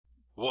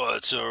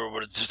What's up,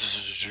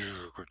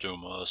 Crypto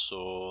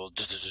Muscle?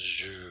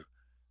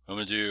 I'm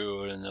gonna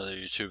do another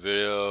YouTube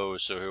video.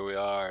 So here we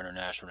are,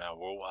 international now,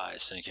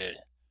 worldwide, syndicated.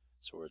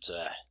 That's where it's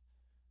at.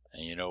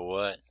 And you know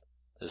what?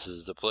 This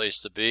is the place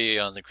to be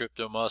on the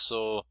Crypto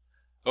Muscle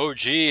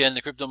OG and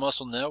the Crypto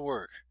Muscle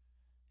Network.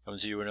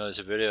 Coming to you with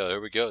another video. Here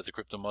we go, the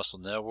Crypto Muscle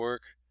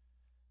Network.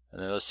 And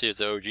then let's see if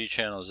the OG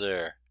channel is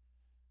there.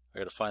 I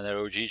gotta find that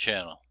OG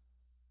channel.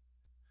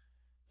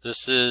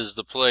 This is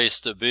the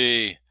place to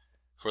be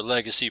for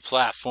legacy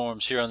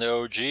platforms here on the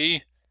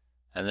OG,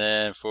 and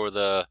then for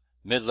the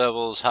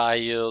mid-levels, high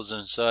yields,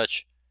 and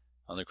such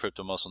on the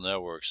Crypto Muscle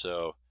Network.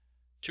 So,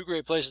 two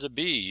great places to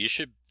be. You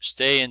should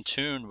stay in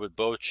tune with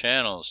both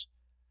channels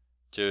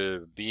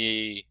to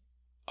be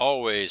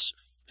always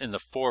in the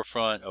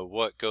forefront of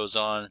what goes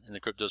on in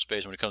the crypto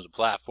space when it comes to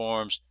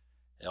platforms.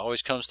 It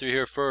always comes through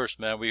here first,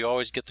 man. We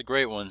always get the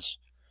great ones.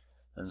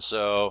 And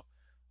so,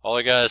 all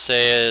I gotta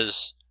say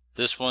is,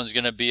 this one's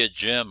gonna be a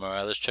gem.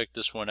 Alright, let's check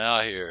this one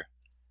out here.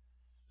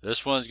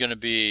 This one's going to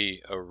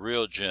be a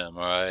real gem,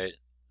 alright?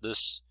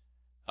 This,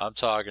 I'm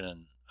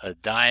talking a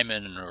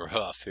diamond in the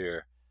rough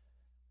here.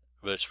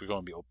 Which we're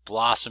going to be a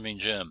blossoming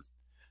gem.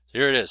 So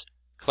here it is.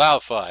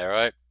 CloudFi,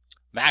 alright?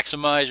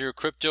 Maximize your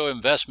crypto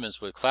investments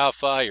with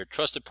CloudFi, your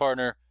trusted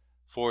partner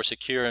for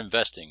secure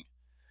investing.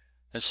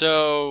 And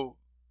so,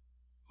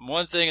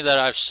 one thing that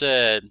I've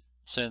said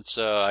since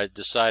I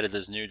decided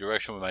this new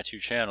direction with my two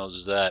channels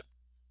is that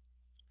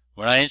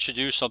when I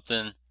introduce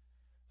something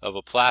of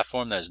a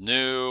platform that's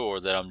new or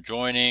that I'm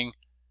joining,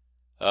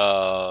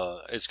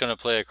 it's going to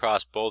play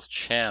across both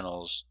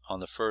channels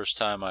on the first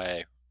time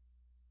I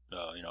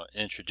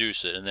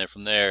introduce it, and then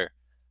from there,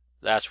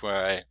 that's where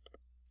I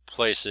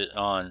place it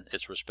on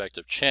its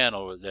respective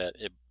channel that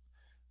it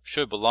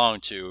should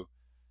belong to.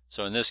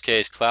 So in this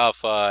case,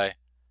 CloudFi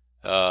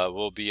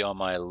will be on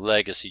my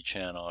legacy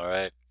channel.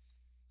 Alright,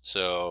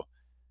 so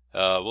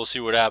we'll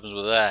see what happens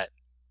with that.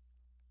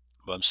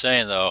 But I'm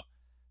saying though,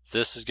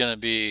 this is going to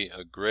be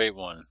a great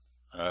one,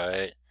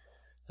 alright?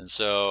 And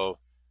so,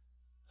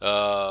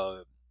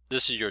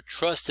 this is your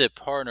trusted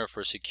partner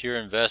for secure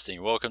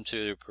investing. Welcome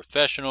to the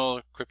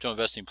professional crypto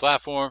investing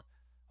platform.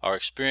 Our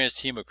experienced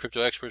team of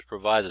crypto experts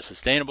provides a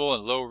sustainable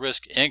and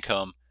low-risk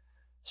income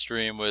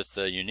stream with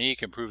a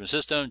unique and proven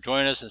system.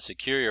 Join us and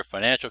secure your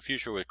financial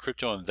future with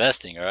crypto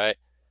investing, alright?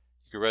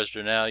 You can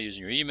register now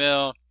using your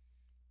email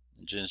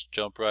and just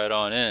jump right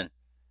on in.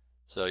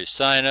 So you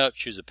sign up,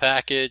 choose a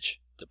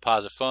package,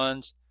 deposit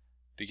funds,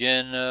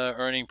 begin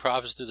earning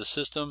profits through the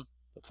system,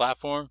 the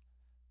platform,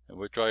 and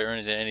withdraw your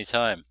earnings at any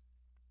time.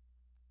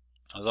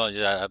 As long as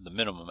you have the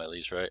minimum at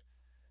least, right?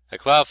 At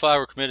CloudFi,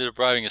 we're committed to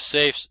providing a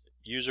safe,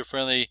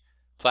 user-friendly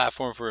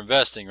platform for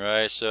investing,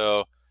 right?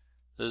 So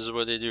this is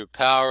what they do.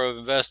 Power of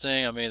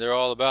investing, I mean, they're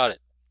all about it.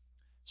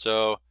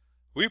 So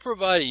we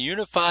provide a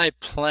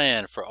unified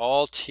plan for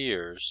all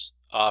tiers,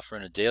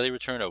 offering a daily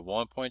return of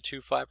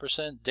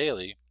 1.25%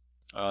 daily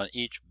on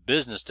each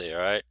business day,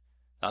 all right?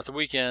 Not the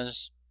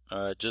weekends.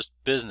 Just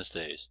business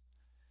days.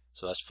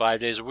 So that's 5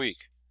 days a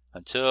week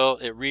until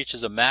it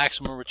reaches a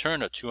maximum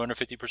return of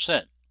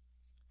 250%.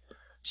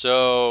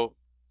 So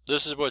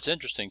this is what's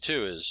interesting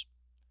too is,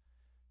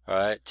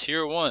 alright,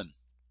 tier 1,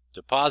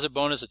 deposit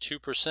bonus of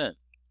 2%.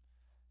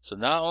 So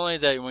not only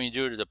that when you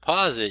do the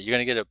deposit, you're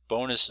going to get a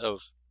bonus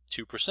of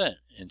 2%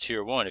 in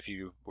tier 1 if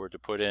you were to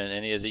put in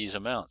any of these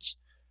amounts.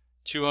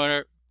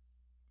 200,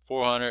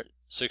 400,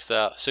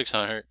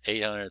 600,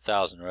 800,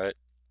 1,000, right?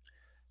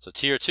 So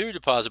tier 2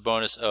 deposit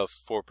bonus of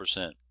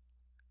 4%.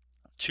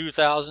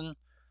 2,000,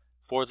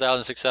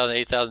 4,000, 6,000,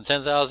 8,000,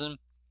 10,000.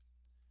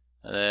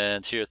 And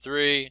then tier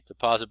 3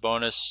 deposit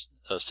bonus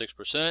of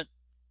 6%.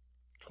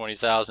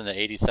 20,000 to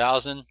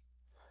 80,000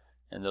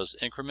 in those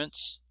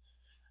increments.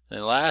 And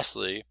then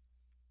lastly,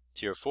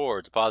 tier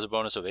 4 deposit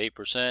bonus of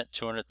 8%,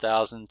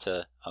 200,000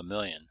 to $1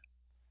 million.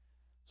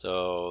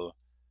 So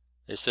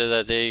they said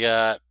that they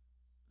got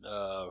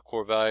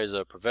core values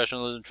of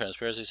professionalism,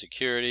 transparency,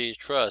 security,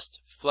 trust,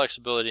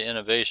 flexibility,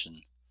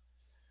 innovation.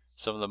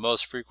 Some of the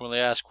most frequently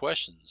asked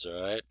questions,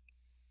 alright?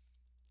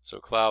 So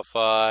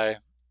CloudFi,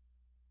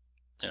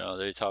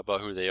 they talk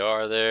about who they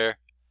are there.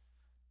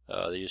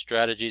 They use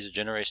strategies to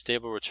generate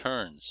stable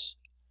returns.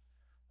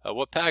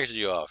 What package do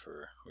you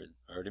offer? We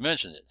already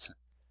mentioned it.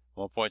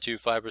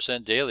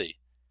 1.25% daily.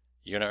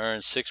 You're going to earn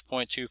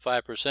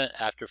 6.25%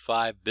 after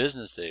 5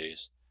 business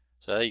days.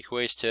 So that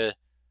equates to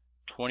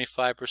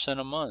 25%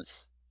 a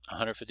month,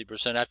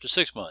 150% after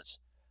 6 months,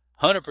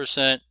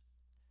 100%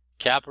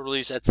 capital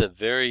release at the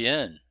very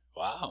end.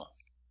 Wow.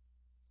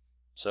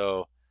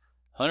 So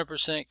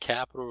 100%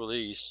 capital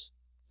release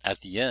at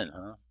the end,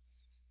 huh?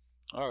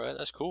 Alright,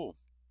 that's cool.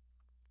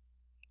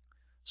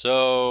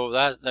 So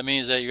that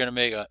means that you're going to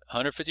make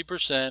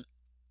 150%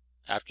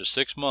 after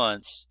 6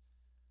 months,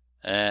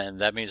 and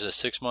that means a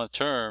 6-month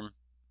term,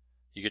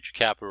 you get your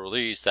capital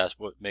release. That's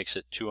what makes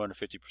it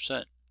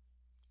 250%.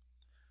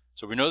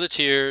 So we know the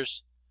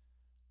tiers,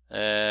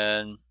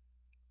 and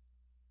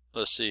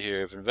let's see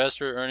here. If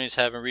investor earnings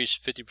haven't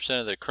reached 50%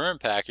 of the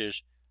current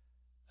package,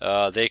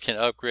 they can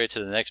upgrade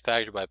to the next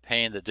package by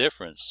paying the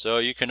difference. So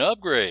you can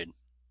upgrade.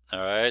 All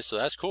right, so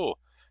that's cool.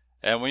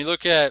 And when you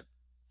look at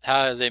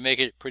how they make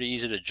it pretty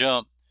easy to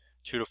jump,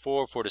 2 to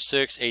 4, 4 to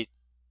 6, 8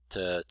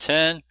 to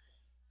 10.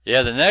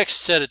 Yeah, the next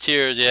set of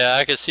tiers, yeah,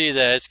 I can see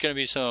that it's going to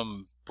be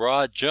some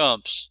broad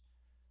jumps,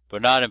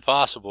 but not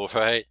impossible,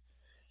 right?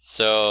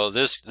 So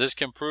this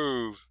can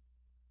prove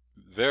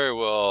very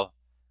well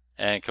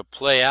and could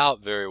play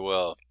out very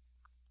well.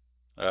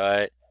 All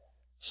right.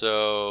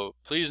 So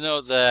please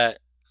note that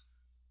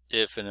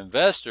if an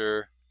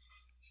investor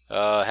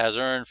has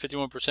earned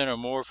 51% or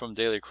more from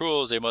daily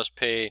accruals, they must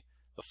pay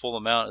the full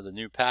amount of the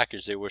new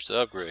package they wish to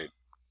upgrade.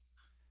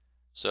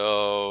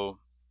 So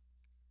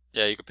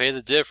yeah, you can pay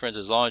the difference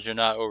as long as you're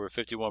not over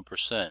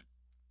 51%.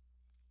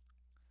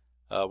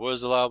 What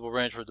is the allowable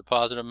range for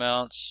deposit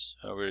amounts?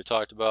 We already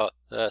talked about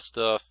that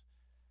stuff.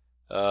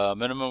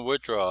 Minimum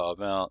withdrawal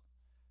amount.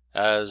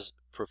 As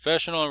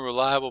professional and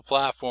reliable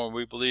platform,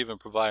 we believe in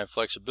providing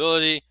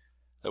flexibility.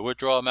 The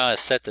withdrawal amount is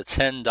set to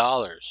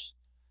 $10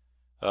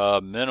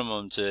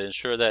 minimum to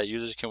ensure that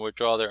users can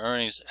withdraw their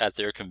earnings at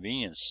their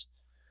convenience.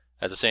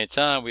 At the same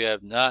time, we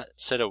have not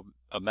set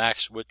a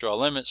max withdrawal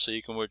limit, so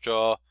you can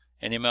withdraw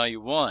any amount you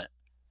want.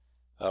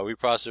 We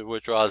process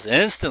withdrawals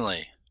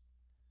instantly,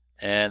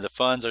 and the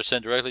funds are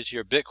sent directly to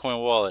your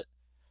Bitcoin wallet,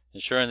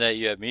 ensuring that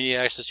you have immediate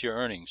access to your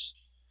earnings.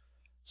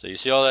 So you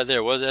see all that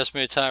there. What is the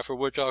estimated time for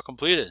withdrawal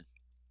completed?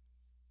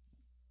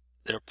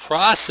 They're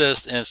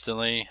processed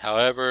instantly.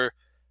 However,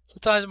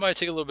 sometimes it might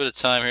take a little bit of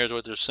time. Here's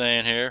what they're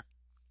saying here.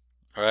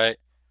 All right,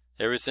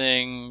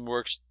 everything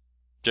works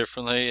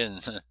differently in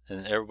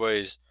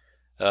everybody's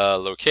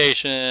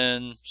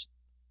location,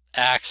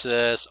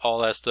 access, all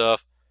that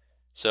stuff.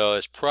 So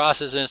it's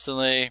processed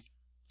instantly.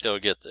 It'll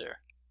get there.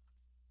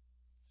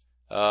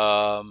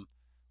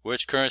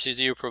 Which currencies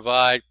do you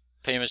provide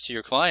payments to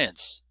your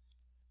clients?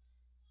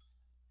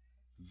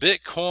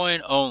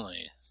 Bitcoin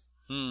only.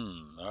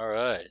 All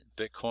right,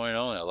 Bitcoin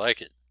only. I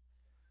like it.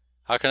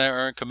 How can I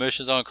earn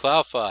commissions on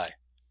CloudFi?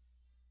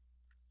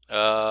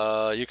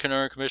 You can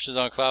earn commissions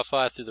on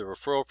CloudFi through the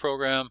referral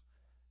program.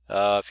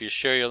 If you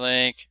share your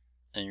link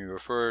and you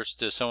refer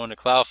to someone to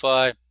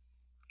CloudFi,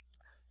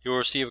 you will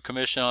receive a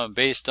commission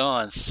based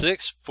on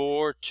 6,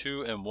 4,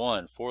 2, and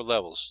 1, 4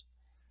 levels,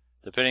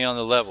 depending on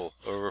the level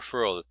of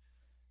referral.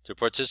 To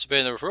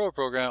participate in the referral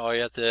program, all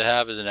you have to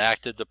have is an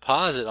active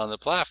deposit on the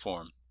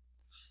platform.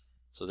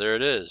 So there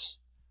it is.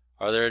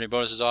 Are there any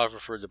bonuses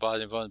offered for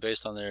depositing funds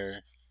based on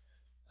their...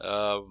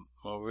 well,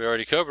 we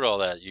already covered all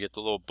that. You get the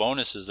little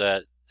bonuses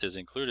that is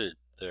included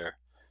there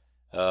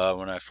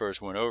when I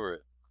first went over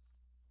it.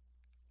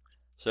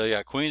 So you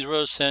got Queens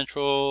Road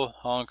Central,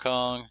 Hong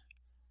Kong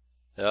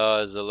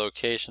is the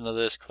location of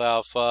this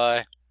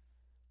CloudFi.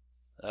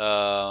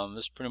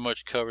 This pretty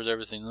much covers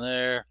everything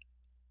there.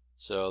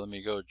 So let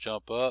me go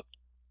jump up.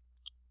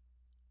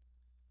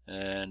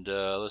 And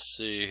let's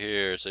see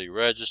here. So you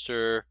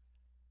register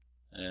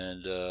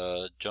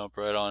and jump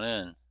right on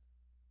in.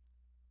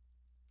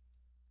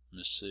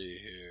 Let's see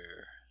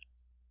here.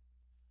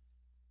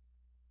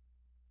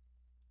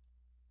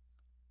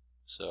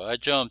 So I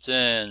jumped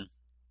in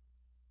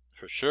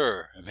for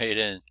sure. I made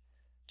in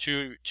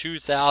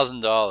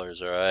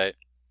 $2,000, all right?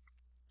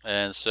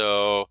 And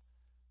so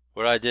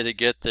what I did to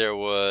get there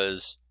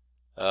was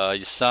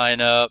you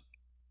sign up,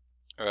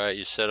 all right?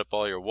 You set up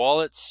all your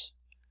wallets,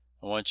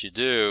 and once you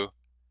do,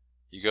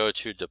 you go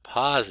to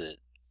deposit,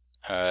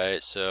 all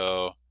right?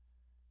 So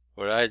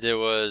what I did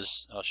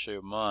was, I'll show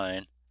you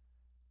mine.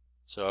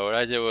 So what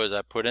I did was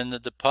I put in the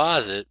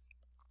deposit,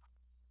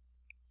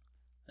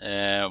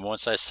 and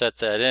once I set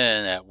that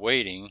in at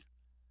waiting,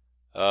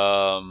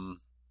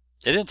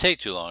 it didn't take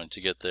too long to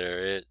get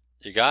there.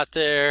 It got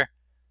there,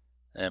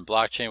 and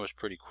blockchain was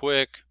pretty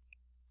quick.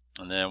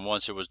 And then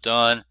once it was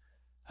done,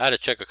 I had to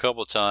check a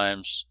couple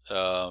times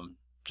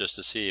just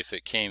to see if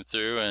it came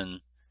through, and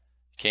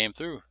it came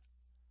through.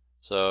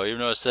 So even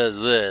though it says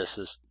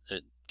this,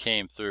 it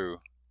came through.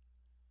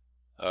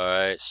 All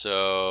right,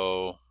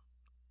 so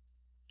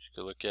just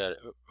go look at it.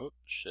 Oh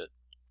shit!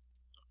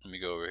 Let me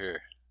go over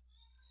here.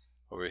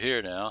 Over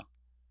here now.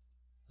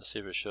 Let's see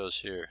if it shows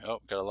here. Oh,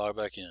 gotta log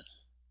back in.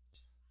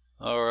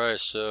 Alright,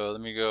 so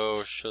let me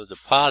go show the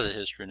deposit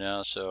history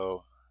now.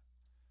 So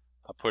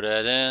I'll put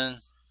that in.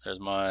 There's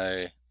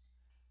my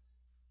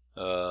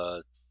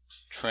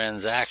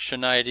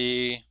transaction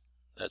ID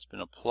that's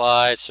been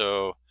applied.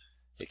 So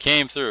it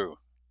came through.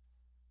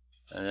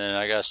 And then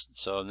I guess,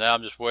 so now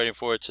I'm just waiting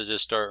for it to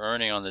just start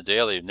earning on the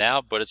daily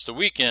now, but it's the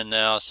weekend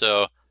now,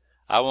 so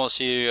I won't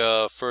see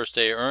first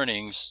day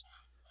earnings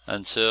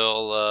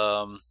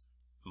until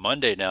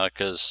Monday now,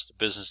 because the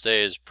business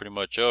day is pretty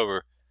much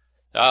over.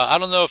 I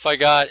don't know if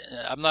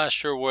I'm not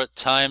sure what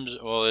times,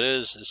 well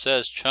it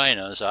says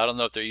China, so I don't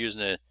know if they're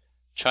using the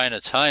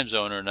China time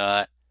zone or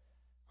not,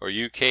 or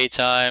UK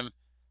time,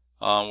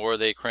 where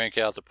they crank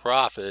out the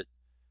profit.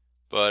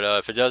 But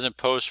if it doesn't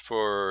post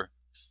for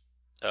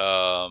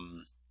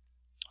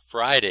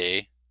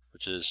Friday,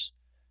 which is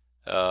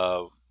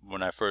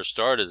when I first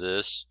started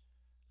this,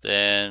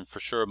 then for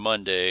sure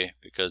Monday,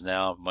 because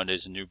now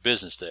Monday's a new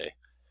business day.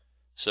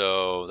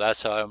 So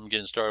that's how I'm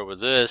getting started with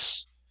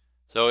this.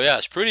 So yeah,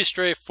 it's pretty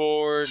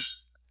straightforward.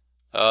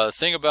 The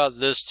thing about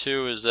this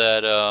too is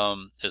that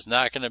it's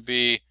not going to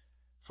be,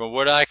 from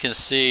what I can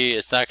see,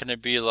 it's not going to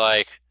be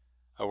like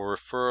a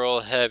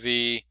referral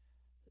heavy,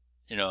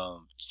 you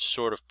know,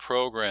 sort of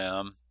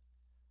program.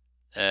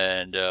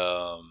 And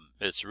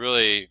it's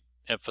really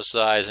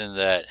emphasizing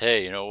that,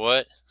 hey, you know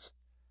what?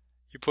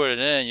 You put it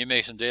in, you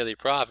make some daily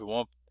profit,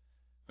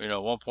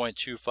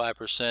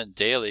 1.25%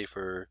 daily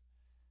for,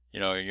 you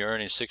know, you're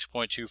earning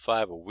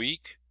 6.25 a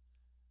week,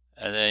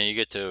 and then you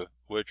get to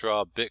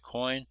withdraw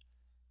Bitcoin.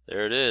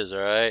 There it is, all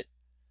right?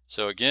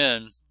 So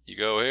again, you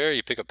go here,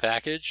 you pick a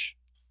package,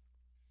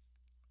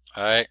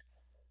 all right?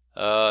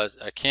 I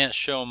can't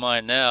show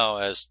mine now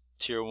as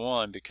tier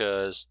 1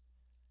 because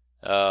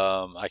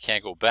I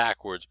can't go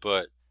backwards,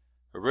 but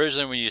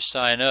originally when you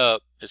sign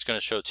up, it's going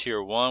to show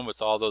tier 1 with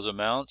all those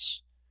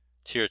amounts.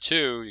 Tier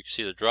 2, you can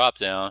see the drop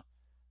down.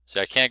 See,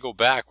 I can't go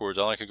backwards,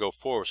 I only could go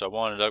forward, so I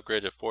wanted to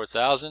upgrade to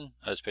 4,000.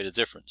 I just pay the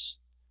difference,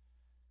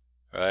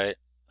 right?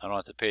 I don't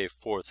have to pay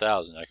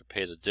 4,000. I can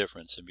pay the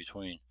difference in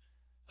between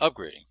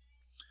upgrading.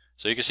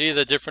 So you can see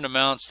the different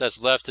amounts that's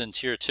left in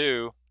tier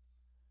 2.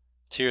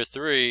 Tier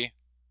 3, you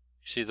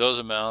see those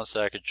amounts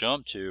that I could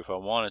jump to if I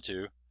wanted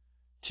to.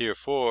 Tier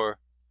 4,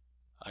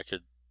 I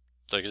could,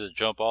 like I said,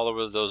 jump all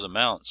over those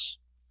amounts.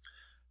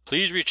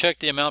 Please recheck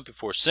the amount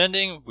before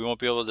sending. We won't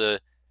be able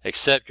to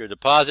accept your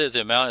deposit if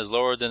the amount is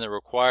lower than the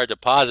required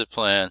deposit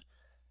plan.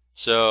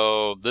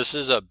 So this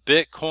is a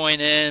Bitcoin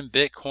in,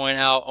 Bitcoin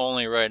out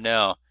only right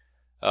now.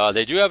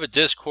 They do have a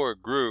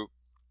Discord group,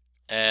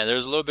 and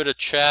there's a little bit of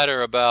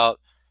chatter about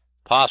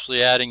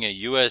possibly adding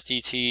a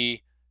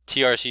USDT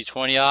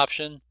TRC20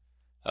 option.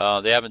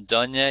 They haven't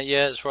done that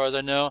yet as far as I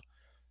know,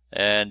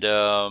 and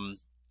this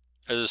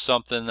is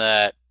something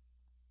that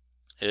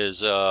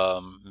is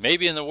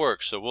maybe in the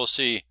works. So we'll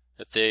see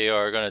if they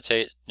are going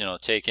to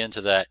take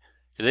into that.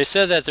 They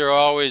said that they're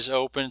always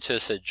open to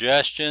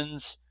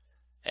suggestions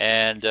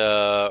and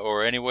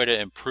or any way to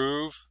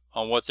improve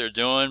on what they're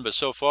doing, but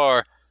so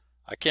far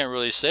I can't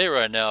really say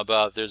right now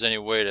about if there's any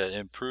way to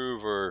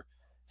improve or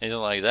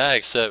anything like that,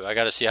 except I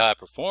got to see how it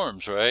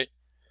performs, right?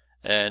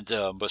 And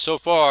but so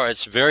far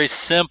it's very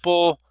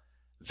simple,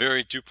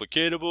 very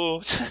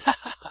duplicatable,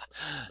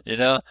 you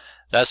know,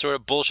 that sort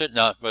of bullshit.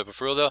 No, but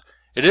for real though,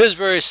 it is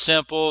very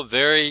simple,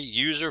 very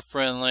user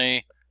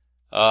friendly.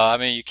 I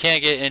mean, you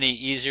can't get any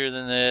easier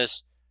than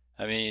this.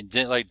 I mean,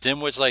 like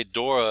dimwits like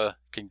Dora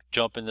can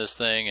jump in this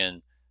thing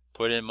and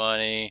put in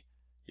money.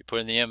 You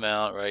put in the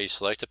amount, right? You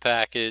select a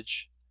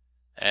package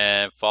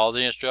and follow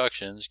the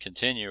instructions.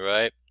 Continue,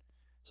 right?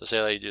 So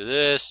say like you do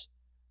this,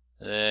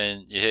 and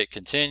then you hit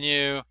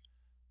continue,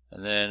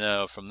 and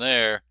then from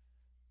there,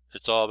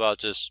 it's all about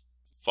just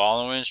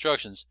following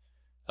instructions.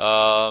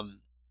 You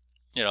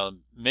know,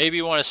 maybe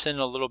you want to send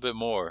a little bit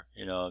more,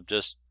 you know,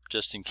 just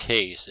in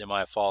case it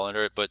might fall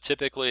under it. But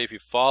typically, if you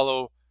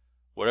follow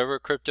whatever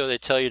crypto they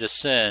tell you to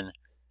send,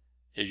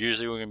 it's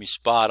usually going to be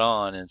spot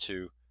on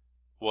into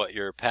what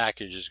your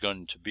package is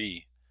going to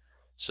be.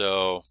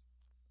 So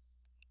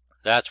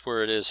that's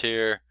where it is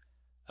here.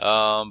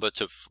 But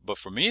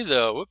for me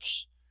though,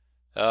 whoops,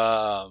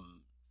 I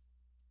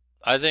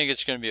think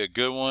it's going to be a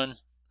good one.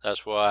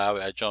 That's why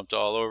I jumped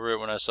all over it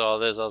when I saw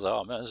this. I was like,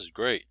 oh man, this is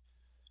great.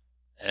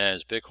 And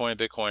it's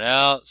Bitcoin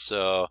out.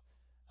 So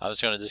I'm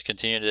just going to just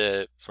continue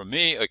to, for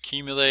me,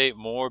 accumulate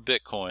more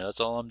Bitcoin. That's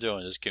all I'm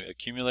doing, just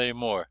accumulating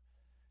more.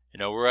 You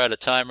know, we're at a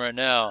time right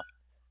now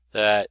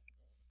that,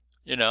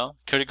 you know,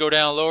 could it go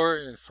down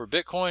lower for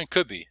Bitcoin?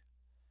 Could be.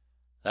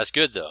 That's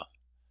good though.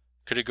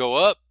 Could it go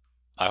up?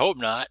 I hope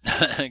not,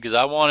 because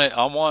I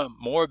want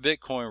more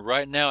Bitcoin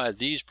right now at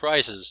these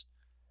prices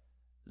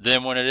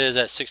than when it is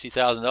at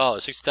 $60,000.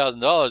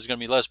 $60,000 is going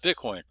to be less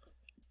Bitcoin.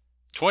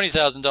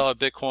 $20,000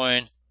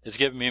 Bitcoin is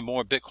giving me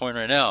more Bitcoin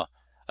right now.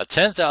 A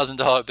 $10,000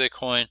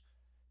 Bitcoin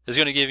is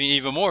going to give me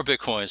even more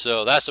Bitcoin.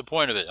 So that's the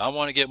point of it. I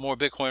want to get more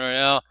Bitcoin right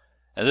now,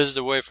 and this is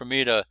the way for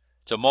me to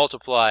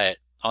multiply it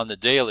on the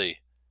daily.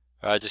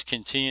 All right, just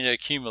continue to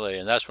accumulate,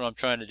 and that's what I'm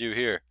trying to do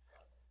here.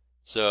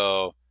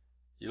 So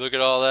you look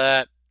at all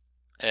that,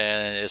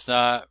 and it's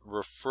not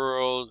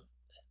referral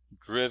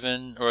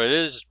driven, or it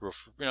is,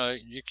 you know,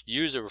 you could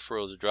use the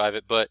referral to drive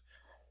it, but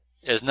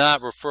it's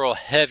not referral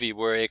heavy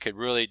where it could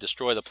really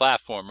destroy the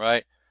platform,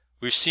 right?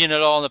 We've seen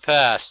it all in the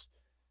past,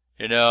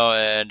 you know,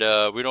 and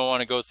we don't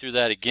want to go through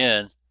that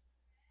again.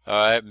 All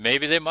right,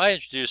 maybe they might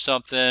introduce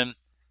something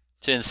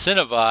to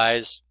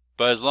incentivize,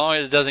 but as long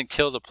as it doesn't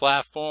kill the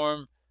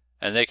platform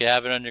and they can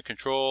have it under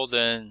control,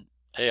 then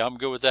hey, I'm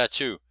good with that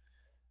too.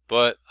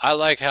 But I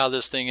like how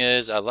this thing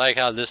is. I like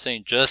how this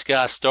thing just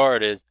got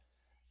started.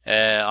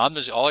 And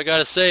all I got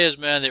to say is,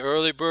 man, the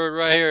early bird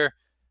right here,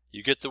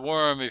 you get the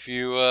worm if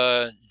you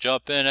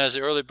jump in as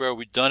the early bird.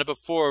 We've done it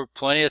before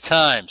plenty of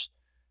times.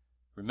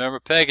 Remember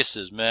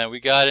Pegasus, man.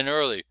 We got in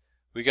early.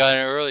 We got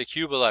in early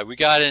Cubalite. We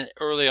got in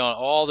early on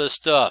all this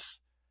stuff.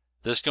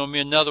 This is going to be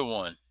another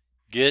one.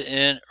 Get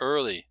in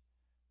early.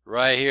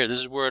 Right here. This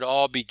is where it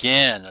all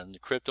began on the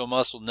Crypto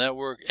Muscle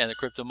Network and the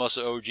Crypto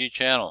Muscle OG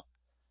channel.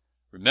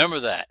 Remember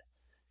that.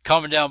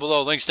 Comment down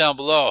below. Links down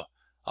below.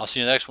 I'll see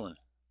you next one.